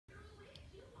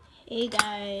Hey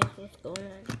guys, what's going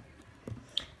on?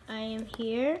 I am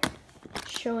here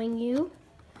showing you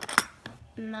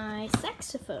my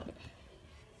saxophone.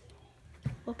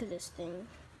 Look at this thing.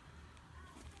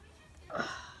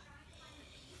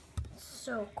 It's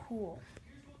so cool.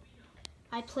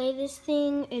 I play this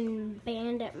thing in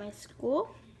band at my school.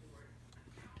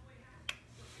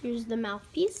 Here's the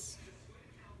mouthpiece.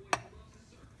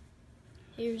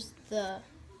 Here's the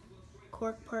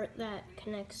cork part that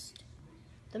connects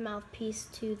the mouthpiece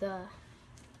to the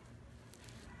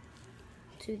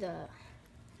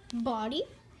body.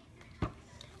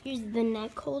 Here's the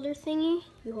neck holder thingy.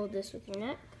 You hold this with your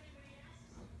neck.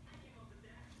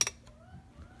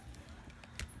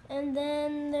 And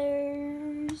then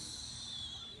there's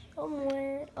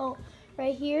somewhere, oh,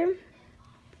 right here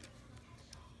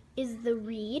is the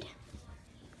reed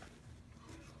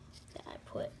that I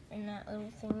put in that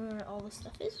little thing where all the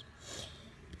stuff is.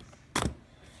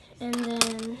 And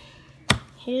then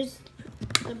here's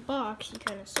the box you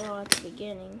kind of saw at the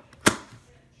beginning.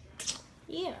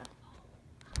 Yeah.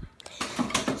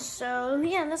 So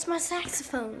yeah, that's my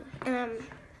saxophone. And I'm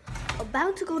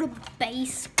about to go to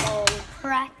baseball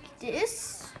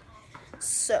practice.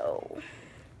 So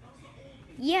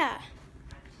yeah.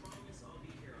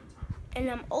 And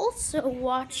I'm also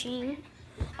watching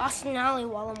Austin Alley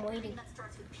while I'm waiting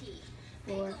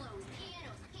for it.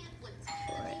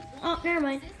 Oh, never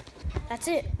mind. That's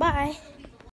it. Bye.